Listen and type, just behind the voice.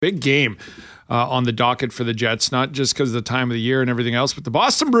Big game on the docket for the Jets, not just because of the time of the year and everything else, but the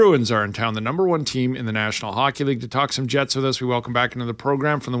Boston Bruins are in town, the number one team in the National Hockey League. To talk some Jets with us, we welcome back into the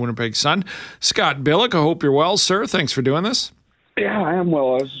program from the Winnipeg Sun, Scott Billeck. I hope you're well, sir. Thanks for doing this. Yeah, I am well.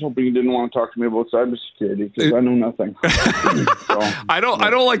 I was just hoping you didn't want to talk to me about cybersecurity because I know nothing. I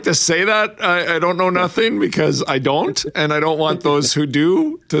don't like to say that. I don't know nothing because I don't, and I don't want those who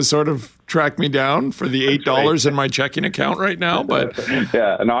do to sort of track me down for the $8 in my checking account right now. But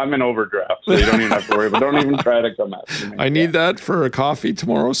yeah, no, I'm in overdraft, so you don't even have to worry. But don't even try to come after me. I need that for a coffee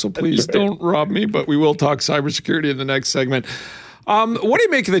tomorrow, so please don't rob me. But we will talk cybersecurity in the next segment. What do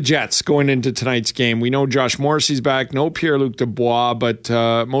you make of the Jets going into tonight's game? We know Josh Morrissey's back, no Pierre-Luc Dubois, but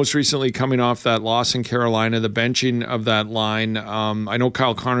most recently coming off that loss in Carolina, the benching of that line. I know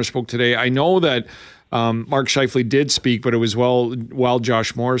Kyle Connor spoke today. I know that Mark Scheifele did speak, but it was while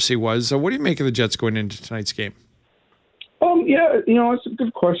Josh Morrissey was. So what do you make of the Jets going into tonight's game? Yeah, it's a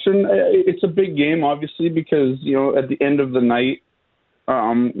good question. It's a big game, obviously, because, at the end of the night,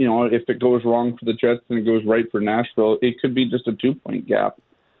 if it goes wrong for the Jets and it goes right for Nashville, it could be just a 2-point gap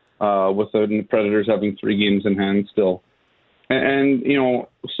with the Predators having 3 games in hand still. And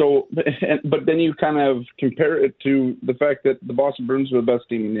but then you kind of compare it to the fact that the Boston Bruins are the best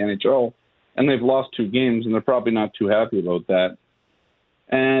team in the NHL, and they've lost 2 games, and they're probably not too happy about that.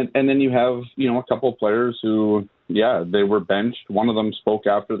 And then you have, a couple of players who, they were benched. One of them spoke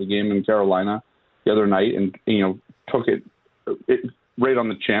after the game in Carolina the other night and, took it right on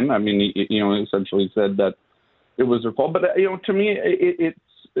the chin. I mean, he essentially said that it was their fault. But, to me,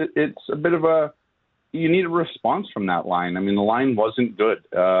 it's a bit of you need a response from that line. I mean, the line wasn't good,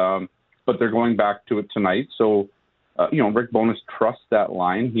 but they're going back to it tonight. So, Rick Bowness trusts that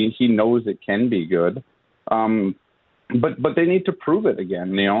line. He knows it can be good. But they need to prove it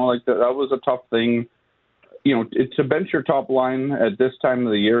again. That was a tough thing. To bench your top line at this time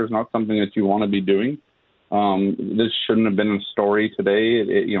of the year is not something that you want to be doing. This shouldn't have been a story today.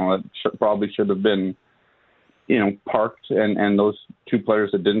 It probably should have been, parked, and those 2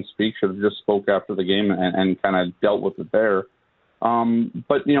 players that didn't speak should have just spoke after the game and kind of dealt with it there.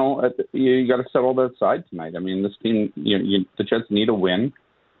 But you got to set all that aside tonight. I mean, this team, the Jets need a win,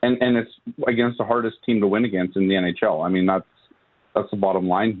 and it's against the hardest team to win against in the NHL. I mean, that's the bottom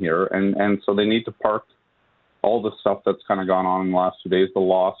line here, and so they need to park all the stuff that's kind of gone on in the last 2 days, the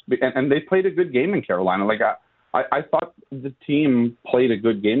loss. And they played a good game in Carolina. Like, I thought the team played a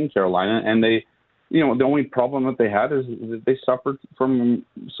good game in Carolina, and they, the only problem that they had is that they suffered from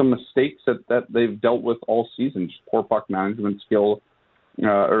some mistakes that they've dealt with all season, just poor puck management skill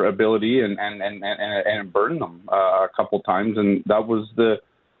or ability, and burned them a couple times. And that was the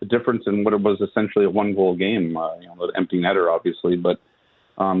difference in what it was essentially a 1-goal game, the empty netter, obviously. But,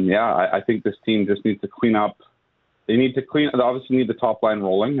 I think this team just needs to clean up. They obviously need the top line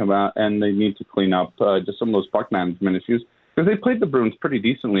rolling, and they need to clean up just some of those puck management issues, because they played the Bruins pretty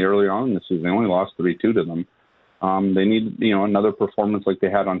decently early on in the season. They only lost 3-2 to them. They need, another performance like they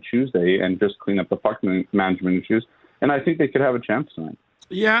had on Tuesday and just clean up the puck management issues. And I think they could have a chance tonight.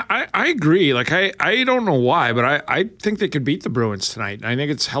 Yeah, I agree. Like, I don't know why, but I think they could beat the Bruins tonight. I think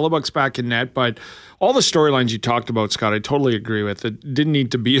it's Hellebuck's back in net, but all the storylines you talked about, Scott, I totally agree with. It didn't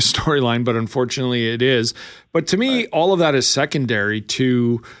need to be a storyline, but unfortunately it is. But to me, all of that is secondary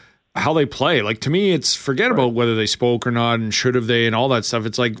to how they play. Like, to me, it's forget about whether they spoke or not and should have they and all that stuff.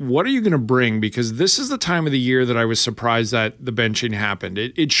 It's like, what are you going to bring? Because this is the time of the year that I was surprised that the benching happened.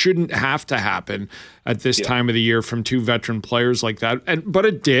 It shouldn't have to happen at this time of the year from 2 veteran players like that. But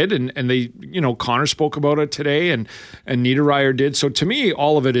it did. And they, Connor spoke about it today and Niederreiter did. So to me,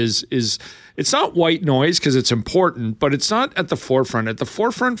 all of it is it's not white noise because it's important, but it's not at the forefront. At the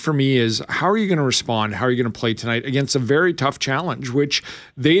forefront for me is how are you going to respond? How are you going to play tonight against a very tough challenge, which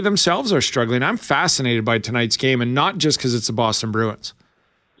they themselves are struggling. I'm fascinated by tonight's game, and not just because it's the Boston Bruins.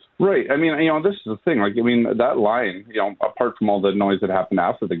 Right. I mean, this is the thing. Like, I mean, that line, apart from all the noise that happened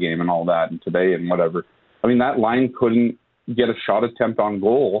after the game and all that and today and whatever, I mean, that line couldn't get a shot attempt on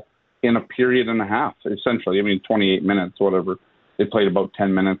goal in a period and a half, essentially. I mean, 28 minutes, whatever. They played about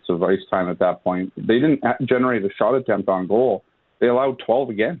 10 minutes of ice time at that point. They didn't generate a shot attempt on goal. They allowed 12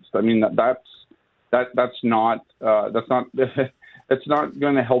 against. I mean, that's not it's not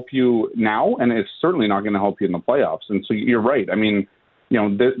going to help you now, and it's certainly not going to help you in the playoffs. And so you're right. I mean,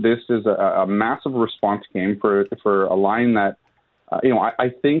 this is a massive response game for a line that,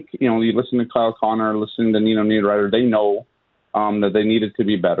 I think, you listen to Kyle Connor, listen to Nino Niederreiter, they know that they needed to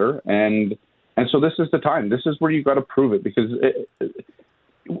be better. And so this is the time. This is where you've got to prove it, because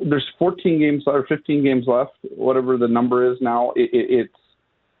there's 14 games left or 15 games left, whatever the number is now.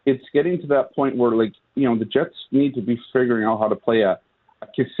 It's getting to that point where, like, the Jets need to be figuring out how to play a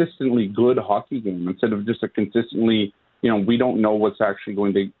consistently good hockey game instead of just a consistently, we don't know what's actually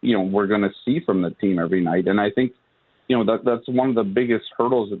going to, we're going to see from the team every night. And I think, that's one of the biggest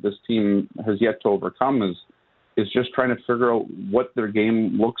hurdles that this team has yet to overcome is just trying to figure out what their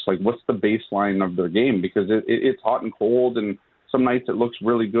game looks like. What's the baseline of their game? Because it's hot and cold, and some nights it looks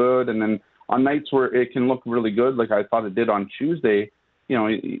really good. And then on nights where it can look really good, like I thought it did on Tuesday,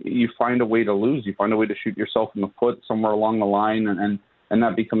 you find a way to lose. You find a way to shoot yourself in the foot somewhere along the line, and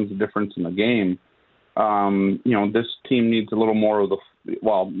that becomes the difference in the game. This team needs a little more of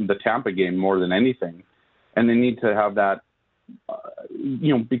the Tampa game more than anything. And they need to have that,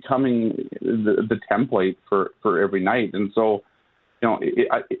 becoming the template for every night. And so,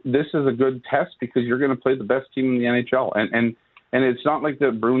 this is a good test because you're going to play the best team in the NHL. And it's not like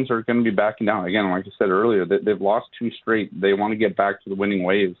the Bruins are going to be backing down. Again, like I said earlier, they've lost 2 straight. They want to get back to the winning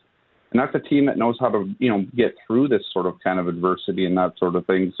ways. And that's a team that knows how to, get through this sort of kind of adversity and that sort of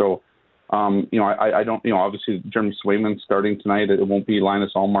thing. So, I don't, obviously Jeremy Swayman's starting tonight. It won't be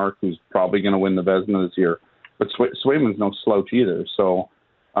Linus Ullmark, who's probably going to win the Vezina this year. But Swayman's no slouch either. So,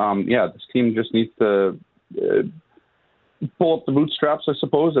 this team just needs to pull up the bootstraps, I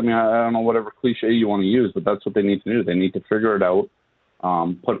suppose. I mean, I don't know whatever cliche you want to use, but that's what they need to do. They need to figure it out,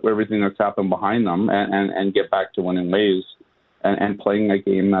 put everything that's happened behind them, and get back to winning ways and playing a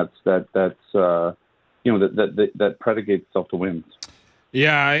game that predicates itself to wins.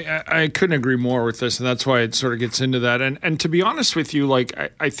 Yeah, I couldn't agree more with this, and that's why it sort of gets into that. And to be honest with you, like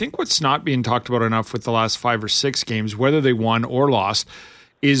I think what's not being talked about enough with the last 5 or 6 games, whether they won or lost,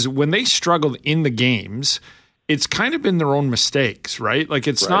 is when they struggled in the games, it's kind of been their own mistakes, right? Like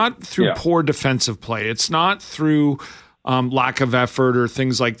it's not through poor defensive play. It's not through lack of effort or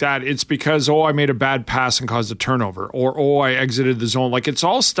things like that. It's because, I made a bad pass and caused a turnover, or, I exited the zone. Like it's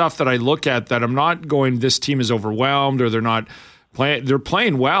all stuff that I look at that I'm not going, this team is overwhelmed or they're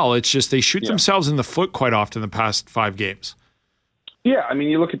playing well. It's just they shoot themselves in the foot quite often the past 5 games. Yeah, I mean,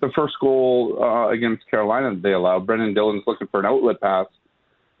 you look at the first goal against Carolina that they allowed. Brendan Dillon's looking for an outlet pass,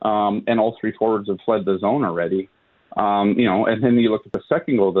 and all 3 forwards have fled the zone already. And then you look at the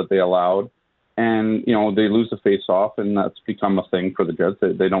second goal that they allowed, and, they lose the face-off, and that's become a thing for the Jets.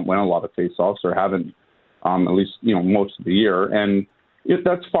 They don't win a lot of face-offs or haven't, at least, most of the year. And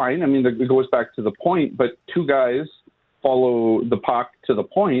that's fine. I mean, it goes back to the point, but 2 guys follow the puck to the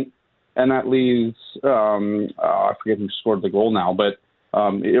point, and that leaves, I forget who scored the goal now, but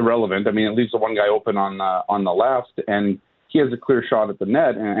irrelevant. I mean, it leaves the one guy open on the left, and he has a clear shot at the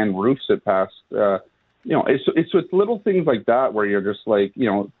net and roofs it past. It's little things like that where you're just like,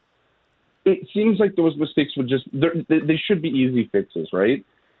 it seems like those mistakes would they should be easy fixes, right?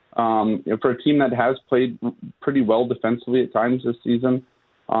 For a team that has played pretty well defensively at times this season,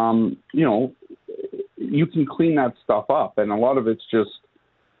 you can clean that stuff up, and a lot of it's just,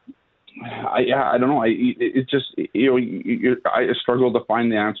 I don't know. It just, I struggle to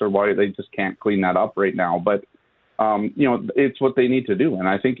find the answer why they just can't clean that up right now. But it's what they need to do, and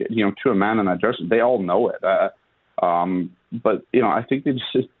I think to a man in that dressing, they all know it. But I think this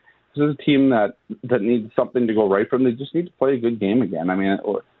is a team that needs something to go right for them. They just need to play a good game again. I mean,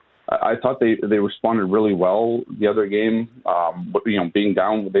 I thought they responded really well the other game. Being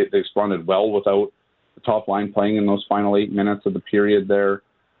down, they responded well without the top line playing in those final 8 minutes of the period there.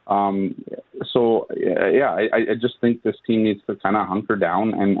 I just think this team needs to kind of hunker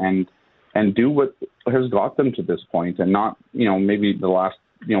down and do what has got them to this point, and not, maybe the last,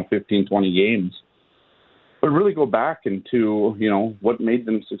 15, 20 games, but really go back into, what made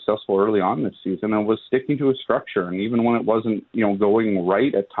them successful early on this season, and was sticking to a structure. And even when it wasn't, going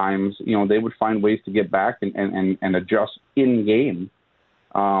right at times, they would find ways to get back and adjust in game,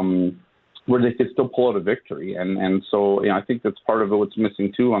 where they could still pull out a victory. And so, I think that's part of what's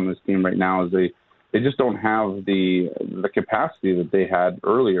missing too on this team right now is they just don't have the capacity that they had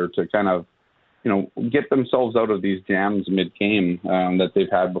earlier to kind of, get themselves out of these jams mid-game that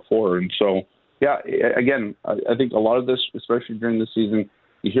they've had before. And so, again, I think a lot of this, especially during the season,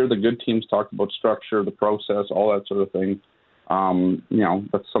 you hear the good teams talk about structure, the process, all that sort of thing.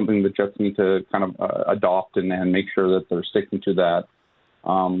 That's something the Jets need to kind of adopt and make sure that they're sticking to that.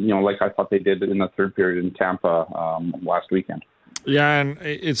 Like I thought they did in the third period in Tampa last weekend. Yeah, and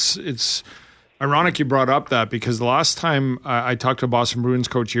it's ironic you brought up that, because the last time I talked to a Boston Bruins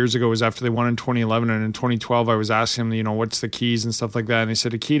coach years ago was after they won in 2011, and in 2012 I was asking him, what's the keys and stuff like that, and he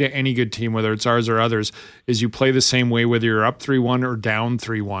said a key to any good team, whether it's ours or others, is you play the same way whether you're up 3-1 or down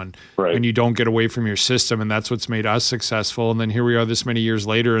 3-1, right, and you don't get away from your system, and that's what's made us successful. And then here we are this many years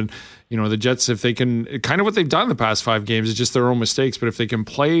later, and the Jets, if they can, kind of what they've done the past 5 games, is just their own mistakes, but if they can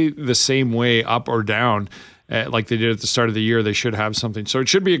play the same way up or down, like they did at the start of the year, they should have something. So it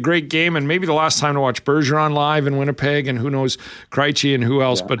should be a great game, and maybe the last time to watch Bergeron live in Winnipeg, and who knows, Krejci and who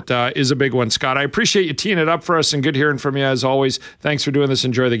else, but is a big one. Scott, I appreciate you teeing it up for us, and good hearing from you as always. Thanks for doing this.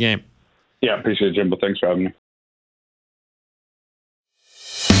 Enjoy the game. Yeah, appreciate it, Jimbo. Thanks for having me.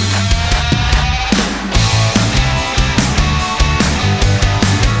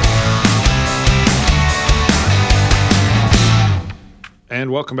 And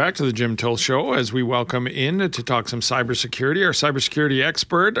welcome back to the Jim Till Show as we welcome in to talk some cybersecurity, our cybersecurity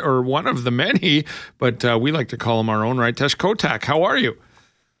expert, or one of the many, but we like to call him our own, Ritesh Kotak. How are you?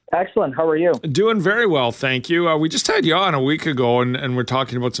 Excellent. How are you? Doing very well, thank you. We just had you on a week ago, and we're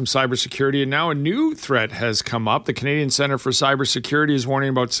talking about some cybersecurity, and now a new threat has come up. The Canadian Centre for Cybersecurity is warning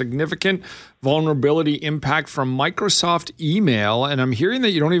about significant vulnerability impact from Microsoft email, and I'm hearing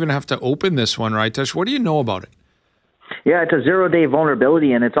that you don't even have to open this one, Ritesh. What do you know about it? Yeah, it's a 0-day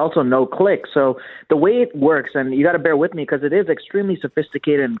vulnerability, and it's also no click. So the way it works, and you got to bear with me because it is extremely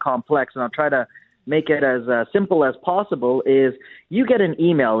sophisticated and complex, and I'll try to make it as simple as possible, is you get an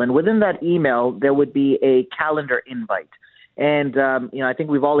email, and within that email, there would be a calendar invite. And, I think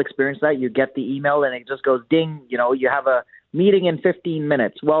we've all experienced that. You get the email, and it just goes ding, you have a meeting in 15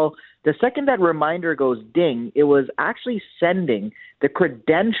 minutes. Well, the second that reminder goes ding, it was actually sending the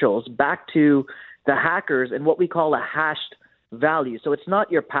credentials back to the hackers and what we call a hashed value. So it's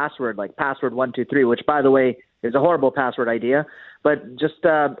not your password, like password 123, which, by the way, is a horrible password idea, but just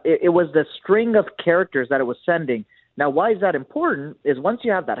it was the string of characters that it was sending. Now, why is that important? Is once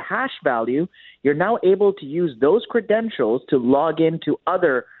you have that hash value, you're now able to use those credentials to log into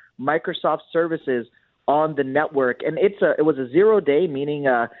other Microsoft services on the network. And it was a 0-day, meaning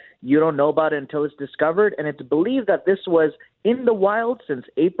you don't know about it until it's discovered. And it's believed that this was in the wild since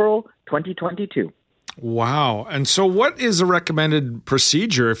April 2022. Wow. And so what is a recommended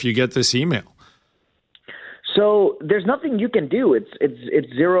procedure if you get this email? So there's nothing you can do. It's a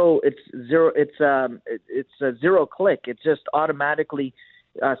zero click. It just automatically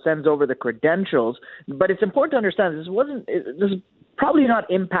sends over the credentials. But it's important to understand this is probably not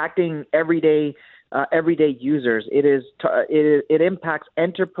impacting everyday users. It impacts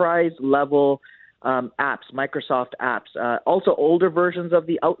enterprise level apps, Microsoft apps, also older versions of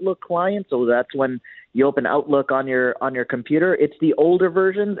the Outlook client. So that's when you open Outlook on your computer. It's the older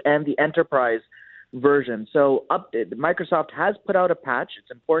versions and the enterprise version. So Microsoft has put out a patch.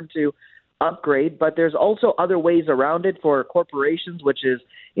 It's important to upgrade, but there's also other ways around it for corporations, which is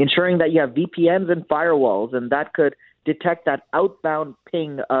ensuring that you have VPNs and firewalls, and that could detect that outbound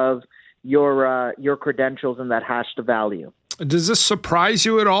ping of your credentials and that hashed value. Does this surprise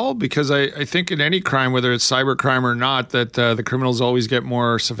you at all? Because I think in any crime, whether it's cybercrime or not, that the criminals always get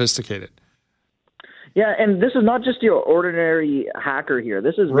more sophisticated. Yeah, and this is not just your ordinary hacker here.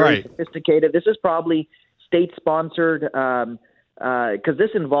 This is very sophisticated. This is probably state-sponsored because this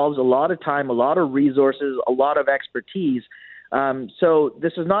involves a lot of time, a lot of resources, a lot of expertise. So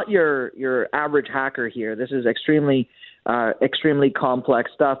this is not your average hacker here. This is extremely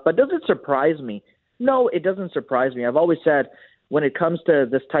complex stuff. But does it surprise me? No, it doesn't surprise me. I've always said when it comes to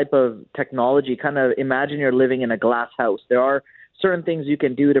this type of technology, kind of imagine you're living in a glass house. There are certain things you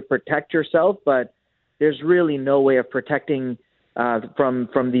can do to protect yourself, but there's really no way of protecting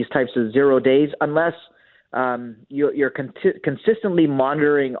from these types of 0 days unless you're consistently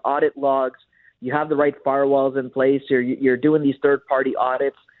monitoring audit logs. You have the right firewalls in place. You're doing these third-party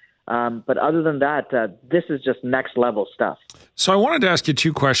audits. But other than that, this is just next level stuff. So I wanted to ask you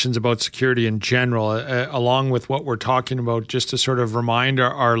two questions about security in general, along with what we're talking about, just to sort of remind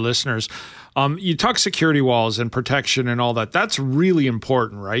our listeners. You talk security walls and protection and all that. That's really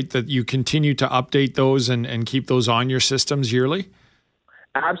important, right? That you continue to update those and keep those on your systems yearly?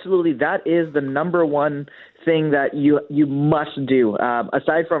 Absolutely. That is the number one thing that you must do.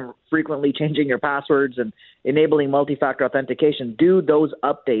 Aside from frequently changing your passwords and enabling multi-factor authentication, do those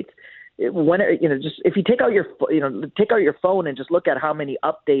updates. Just if you take out your phone and just look at how many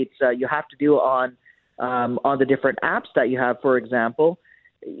updates you have to do on the different apps that you have, for example,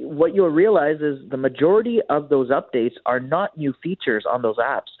 what you'll realize is the majority of those updates are not new features on those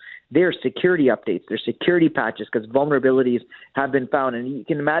apps. They're security updates. They're security patches because vulnerabilities have been found. And you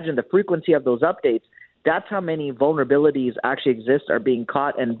can imagine the frequency of those updates. That's how many vulnerabilities actually exist, are being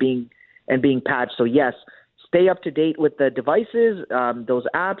caught and being patched. So yes, stay up to date with the devices, those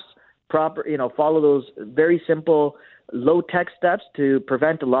apps, follow those very simple low-tech steps to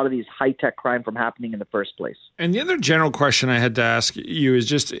prevent a lot of these high-tech crime from happening in the first place. And the other general question I had to ask you is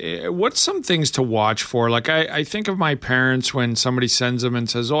just, what's some things to watch for? Like I think of my parents when somebody sends them and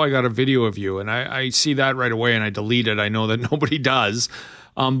says, oh, I got a video of you. And I see that right away and I delete it. I know that nobody does.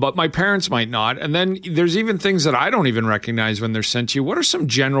 but my parents might not. And then there's even things that I don't even recognize when they're sent to you. What are some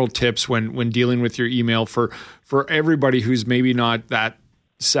general tips when dealing with your email for everybody who's maybe not that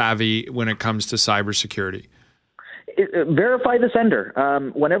savvy when it comes to cybersecurity? Verify the sender.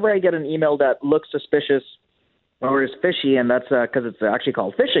 Whenever I get an email that looks suspicious or is fishy, and that's because it's actually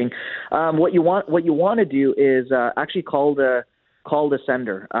called phishing, what you want to do is actually call the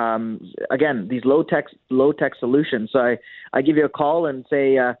sender. Again, these low tech solutions. So I give you a call and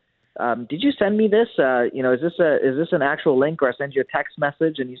say, did you send me this? Is this an actual link, or I send you a text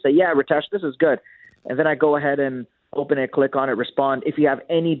message and you say, yeah, Ritesh, this is good, and then I go ahead and open it, click on it, respond if you have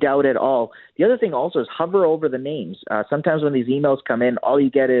any doubt at all. The other thing also is hover over the names. Sometimes when these emails come in, all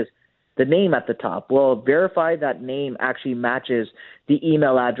you get is the name at the top. Well, verify that name actually matches the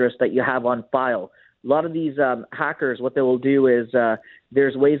email address that you have on file. A lot of these hackers, what they will do is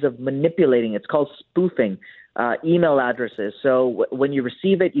there's ways of manipulating. It's called spoofing email addresses. So when you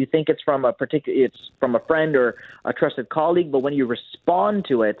receive it, you think it's from a friend or a trusted colleague, but when you respond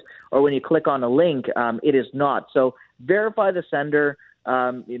to it or when you click on a link, it is not. So verify the sender.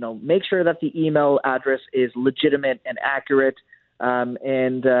 Make sure that the email address is legitimate and accurate,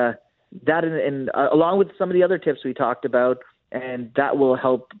 and along with some of the other tips we talked about. And that will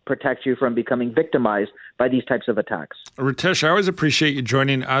help protect you from becoming victimized by these types of attacks. Ritesh, I always appreciate you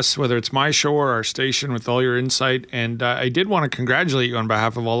joining us, whether it's my show or our station, with all your insight. And I did want to congratulate you on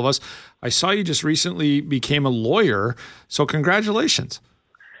behalf of all of us. I saw you just recently became a lawyer, so congratulations.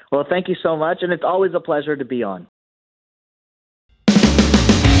 Well, thank you so much, and it's always a pleasure to be on.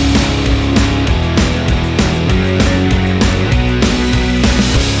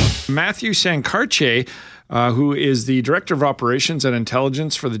 Mathew Sanscartier, who is the Director of Operations and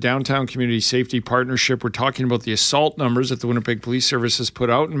Intelligence for the Downtown Community Safety Partnership. We're talking about the assault numbers that the Winnipeg Police Service has put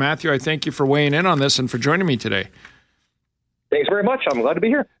out. And Mathew, I thank you for weighing in on this and for joining me today. Thanks very much. I'm glad to be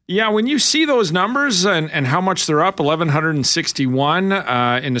here. Yeah, when you see those numbers and how much they're up, 1,161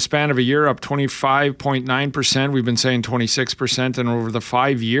 in the span of a year, up 25.9%. We've been saying 26%, and over the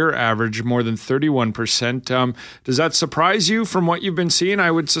 5-year average, more than 31%. Does that surprise you from what you've been seeing?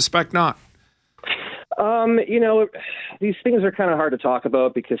 I would suspect not. These things are kind of hard to talk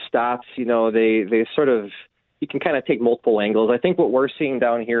about because stats, they sort of, you can kind of take multiple angles. I think what we're seeing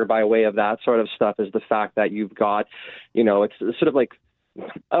down here by way of that sort of stuff is the fact that you've got, it's sort of like,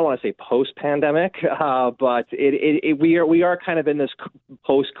 I don't want to say post-pandemic, but we are kind of in this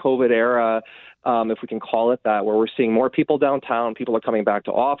post-COVID era, if we can call it that, where we're seeing more people downtown. People are coming back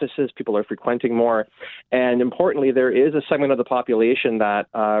to offices. People are frequenting more. And importantly, there is a segment of the population that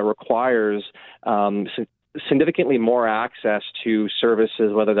requires significantly more access to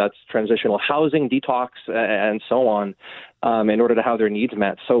services, whether that's transitional housing, detox, and so on, in order to have their needs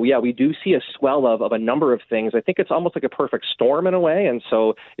met. So, yeah, we do see a swell of a number of things. I think it's almost like a perfect storm in a way, and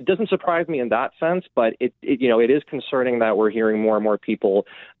so it doesn't surprise me in that sense, but it is concerning that we're hearing more and more people,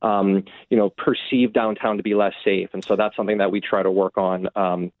 perceive downtown to be less safe, and so that's something that we try to work on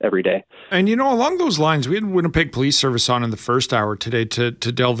every day. And, along those lines, we had Winnipeg Police Service on in the first hour today to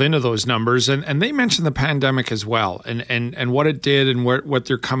delve into those numbers, and they mentioned the pandemic as well, and what it did and what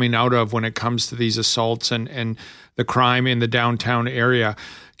they're coming out of when it comes to these assaults and the crime in the downtown area.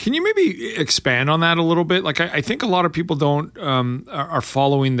 Can you maybe expand on that a little bit? Like, I think a lot of people are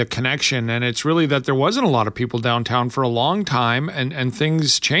following the connection, and it's really that there wasn't a lot of people downtown for a long time, and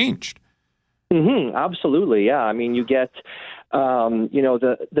things changed. Mm-hmm, absolutely, yeah. I mean, you get,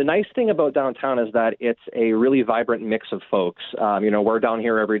 the nice thing about downtown is that it's a really vibrant mix of folks. We're down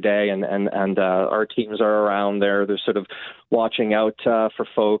here every day, and our teams are around there. They're sort of watching out for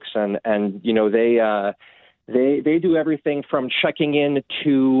folks, and They do everything from checking in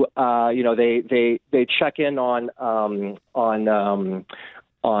to they check in on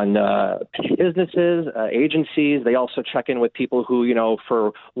businesses, agencies. They also check in with people who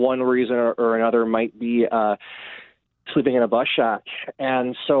for one reason or another might be sleeping in a bus shack.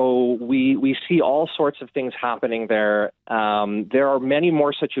 And so we see all sorts of things happening there. There are many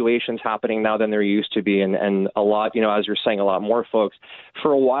more situations happening now than there used to be, and a lot, as you're saying, a lot more folks.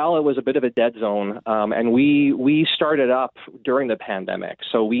 For a while, it was a bit of a dead zone, and we started up during the pandemic,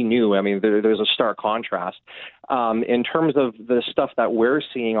 so we knew. I mean, there's a stark contrast. In terms of the stuff that we're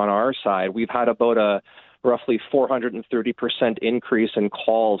seeing on our side, we've had about a roughly 430% increase in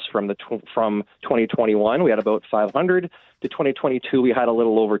calls from 2021. We had about 500. To 2022, we had a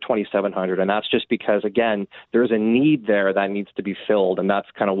little over 2,700, and that's just because, again, there's a need there that needs to be filled, and that's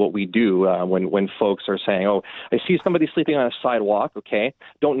kind of what we do when folks are saying, "Oh, I see somebody sleeping on a sidewalk." Okay,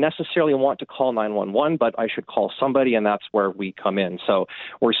 don't necessarily want to call 911, but I should call somebody, and that's where we come in. So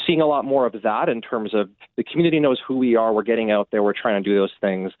we're seeing a lot more of that in terms of the community knows who we are. We're getting out there. We're trying to do those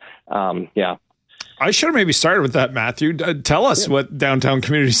things. Yeah. I should have maybe started with that, Mathew. Tell us what Downtown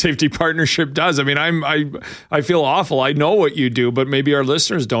Community Safety Partnership does. I mean, I feel awful. I know what you do, but maybe our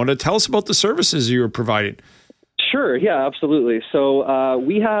listeners don't. Tell us about the services you're providing. Sure. Yeah, absolutely. So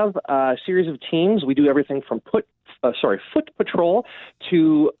we have a series of teams. We do everything from foot patrol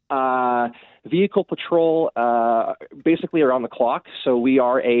to vehicle patrol, basically around the clock. So we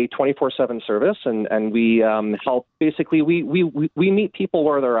are a 24/7 service, and we help. Basically, we meet people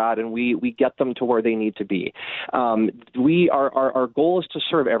where they're at, and we get them to where they need to be. Our goal is to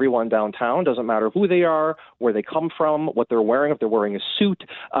serve everyone downtown. Doesn't matter who they are, where they come from, what they're wearing. If they're wearing a suit,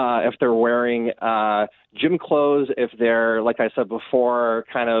 if they're wearing gym clothes, if they're, like I said before,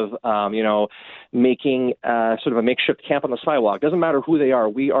 kind of making sort of a makeshift camp on the sidewalk. Doesn't matter who they are.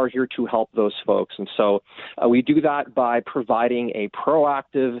 We are here to help those folks. And so we do that by providing a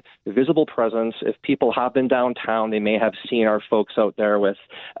proactive, visible presence. If people have been downtown, they may have seen our folks out there with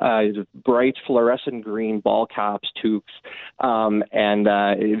bright fluorescent green ball caps, toques, and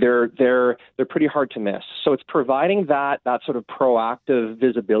they're pretty hard to miss. So it's providing that sort of proactive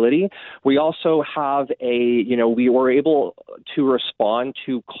visibility. We also have we were able to respond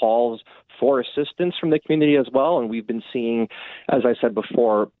to calls for assistance from the community as well. And we've been seeing, as I said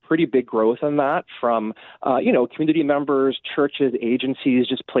before, pretty big growth in that from, community members, churches, agencies,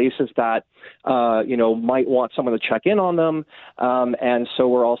 just places that, might want someone to check in on them. And so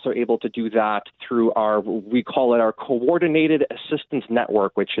we're also able to do that through we call it our coordinated assistance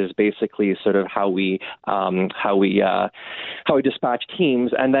network, which is basically sort of how we dispatch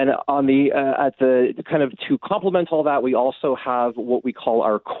teams. And then on to complement all that, we also have what we call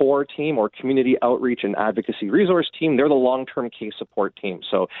our core team, or community outreach and advocacy resource team. They're the long-term case support team.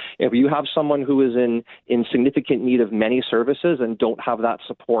 So if you have someone who is in significant need of many services and don't have that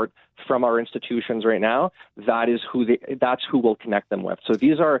support from our institutions right now, that's who we'll connect them with. So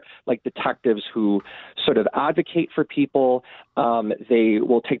these are like detectives who sort of advocate for people. They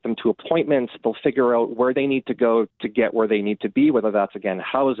will take them to appointments. They'll figure out where they need to go to get where they need to be, whether that's, again,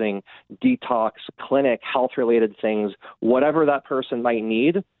 housing, detox, clinic, health-related things, whatever that person might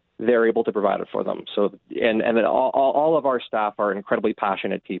need. They're able to provide it for them. So, and all of our staff are incredibly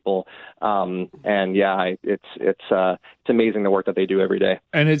passionate people. It's amazing the work that they do every day.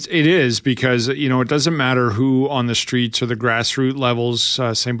 And it is because, it doesn't matter who on the streets or the grassroots levels,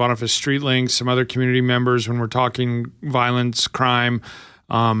 St. Boniface Street Links, some other community members, when we're talking violence, crime,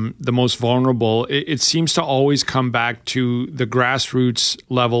 the most vulnerable, it seems to always come back to the grassroots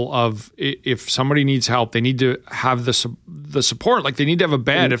level of if somebody needs help, they need to have the support. Like they need to have a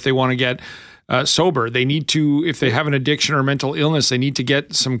bed if they want to get sober. They need to, if they have an addiction or mental illness, they need to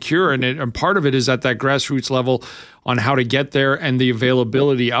get some cure. And part of it is at that grassroots level on how to get there and the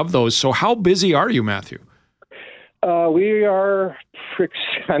availability of those. So how busy are you, Mathew? We are,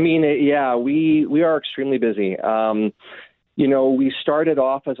 we are extremely busy. We started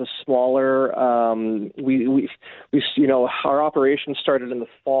off as a smaller, our operation started in the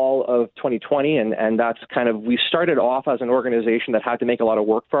fall of 2020, and that's we started off as an organization that had to make a lot of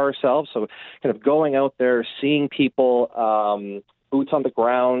work for ourselves. So kind of going out there, seeing people, boots on the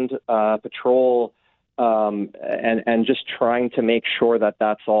ground, patrol, and just trying to make sure that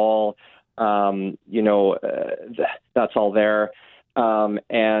that's all, that's all there. And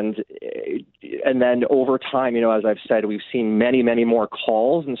then over time, as I've said, we've seen many, many more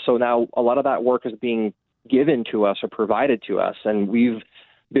calls. And so now a lot of that work is being given to us or provided to us. And we've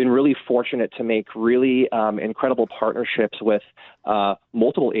been really fortunate to make really incredible partnerships with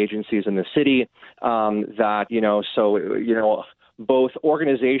multiple agencies in the city both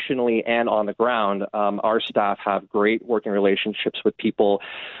organizationally and on the ground, our staff have great working relationships with people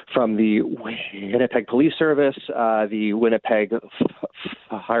from the Winnipeg Police Service, the Winnipeg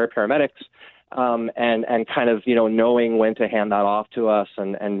Fire Paramedics, and kind of, knowing when to hand that off to us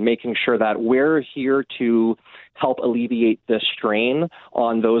and making sure that we're here to help alleviate the strain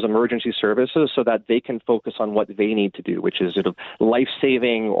on those emergency services so that they can focus on what they need to do, which is sort of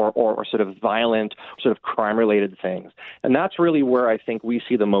life-saving or sort of violent, sort of crime-related things. And that's really where I think we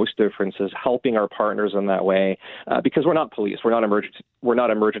see the most difference, is helping our partners in that way, because we're not police, we're not emergency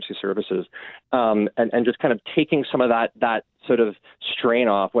services, and just kind of taking some of that sort of strain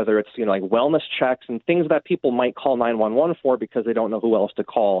off, whether it's, like wellness checks and things that people might call 911 for because they don't know who else to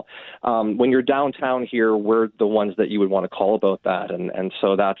call. When you're downtown here, we're the ones that you would want to call about that. And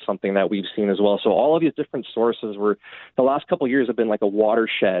so that's something that we've seen as well. So all of these different sources the last couple of years have been like a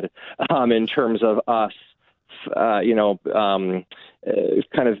watershed in terms of us, kind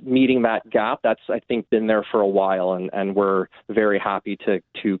of meeting that gap. That's, I think, been there for a while, and we're very happy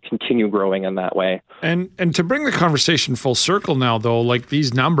to continue growing in that way. And to bring the conversation full circle now, though, like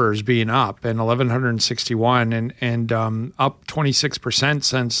these numbers being up and 1,161 and up 26%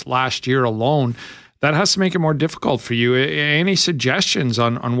 since last year alone, that has to make it more difficult for you. Any suggestions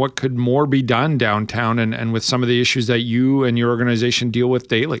on what could more be done downtown and with some of the issues that you and your organization deal with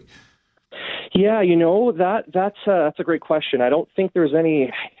daily? Yeah, that's a great question. I don't think there's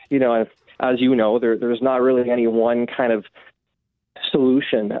any, as you know, there's not really any one kind of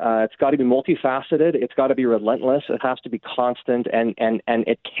solution. It's got to be multifaceted. It's got to be relentless. It has to be constant, and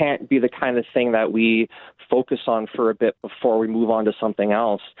it can't be the kind of thing that we focus on for a bit before we move on to something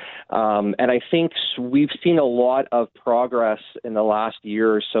else. And I think we've seen a lot of progress in the last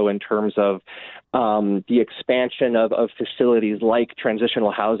year or so in terms of the expansion of facilities like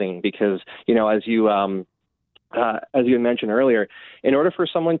transitional housing, because, as you mentioned earlier, in order for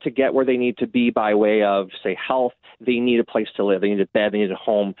someone to get where they need to be by way of, say, health, they need a place to live, they need a bed, they need a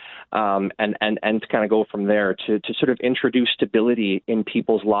home, and to kind of go from there to sort of introduce stability in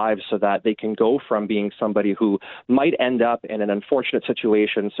people's lives so that they can go from being somebody who might end up in an unfortunate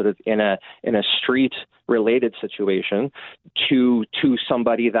situation, sort of in a street-related situation, to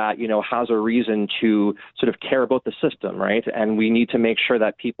somebody that, has a reason to sort of care about the system, right? And we need to make sure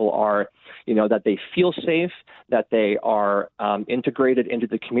that people are, that they feel safe, that they are integrated into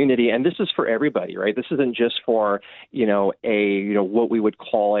the community. And this is for everybody, right? This isn't just for, what we would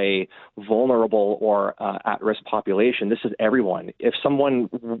call a vulnerable or at-risk population. This is everyone. If someone,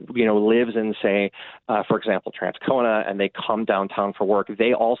 lives in, say, for example, Transcona, and they come downtown for work,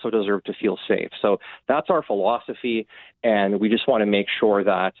 they also deserve to feel safe. So that's our philosophy. And we just want to make sure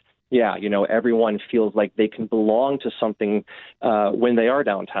that, everyone feels like they can belong to something when they are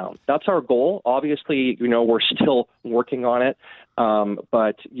downtown. That's our goal. Obviously, we're still working on it.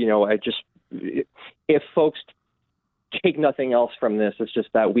 But, if folks take nothing else from this, it's just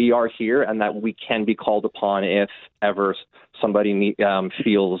that we are here and that we can be called upon if ever somebody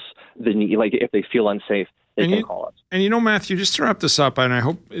feels the need, like if they feel unsafe. They can call us. And Mathew, just to wrap this up, and I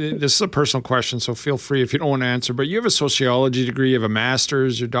hope this is a personal question, so feel free if you don't want to answer, but you have a sociology degree, you have a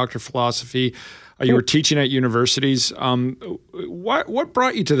master's, you're Dr. Philosophy, you were teaching at universities. What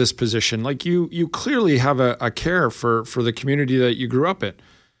brought you to this position? Like you clearly have a care for the community that you grew up in.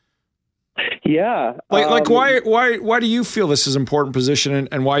 Yeah. Why do you feel this is an important position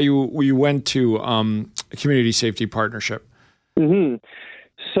and why you went to a community safety partnership? Mm-hmm.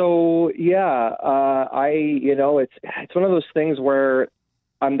 So, it's one of those things where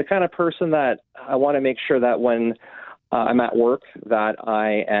I'm the kind of person that I want to make sure that when I'm at work, that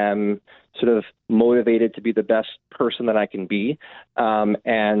I am sort of motivated to be the best person that I can be.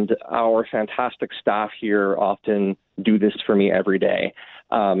 And our fantastic staff here often do this for me every day.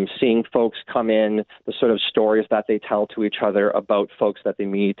 Seeing folks come in, the sort of stories that they tell to each other about folks that they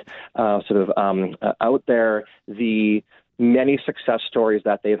meet, out there, the many success stories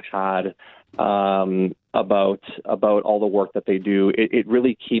that they've had about all the work that they do. It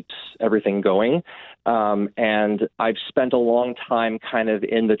really keeps everything going. And I've spent a long time kind of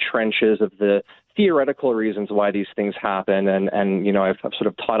in the trenches of the theoretical reasons why these things happen. And I've sort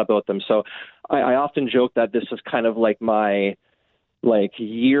of taught about them. So I often joke that this is kind of like my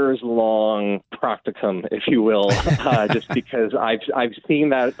years-long practicum, if you will, just because I've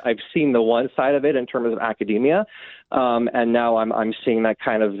seen the one side of it in terms of academia, and now I'm seeing that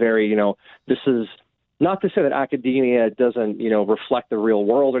kind of very, this is not to say that academia doesn't, reflect the real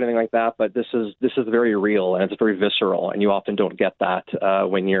world or anything like that, but this is very real and it's very visceral, and you often don't get that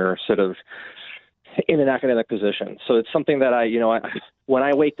when you're sort of in an academic position. So it's something that when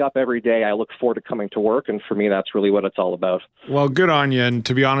I wake up every day, I look forward to coming to work. And for me, that's really what it's all about. Well, good on you. And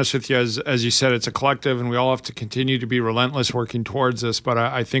to be honest with you, as you said, it's a collective and we all have to continue to be relentless working towards this. But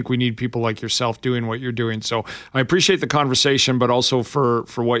I think we need people like yourself doing what you're doing. So I appreciate the conversation, but also for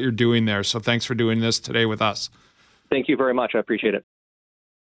what you're doing there. So thanks for doing this today with us. Thank you very much. I appreciate it.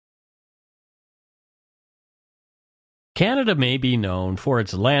 Canada may be known for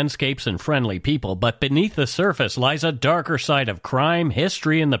its landscapes and friendly people, but beneath the surface lies a darker side of crime,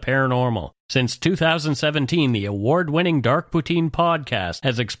 history, and the paranormal. Since 2017, the award-winning Dark Poutine podcast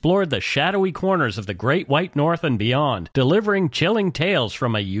has explored the shadowy corners of the Great White North and beyond, delivering chilling tales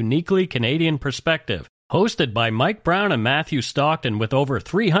from a uniquely Canadian perspective. Hosted by Mike Brown and Mathew Stockton with over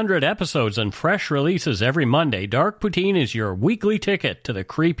 300 episodes and fresh releases every Monday, Dark Poutine is your weekly ticket to the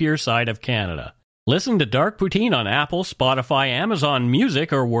creepier side of Canada. Listen to Dark Poutine on Apple, Spotify, Amazon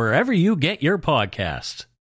Music, or wherever you get your podcasts.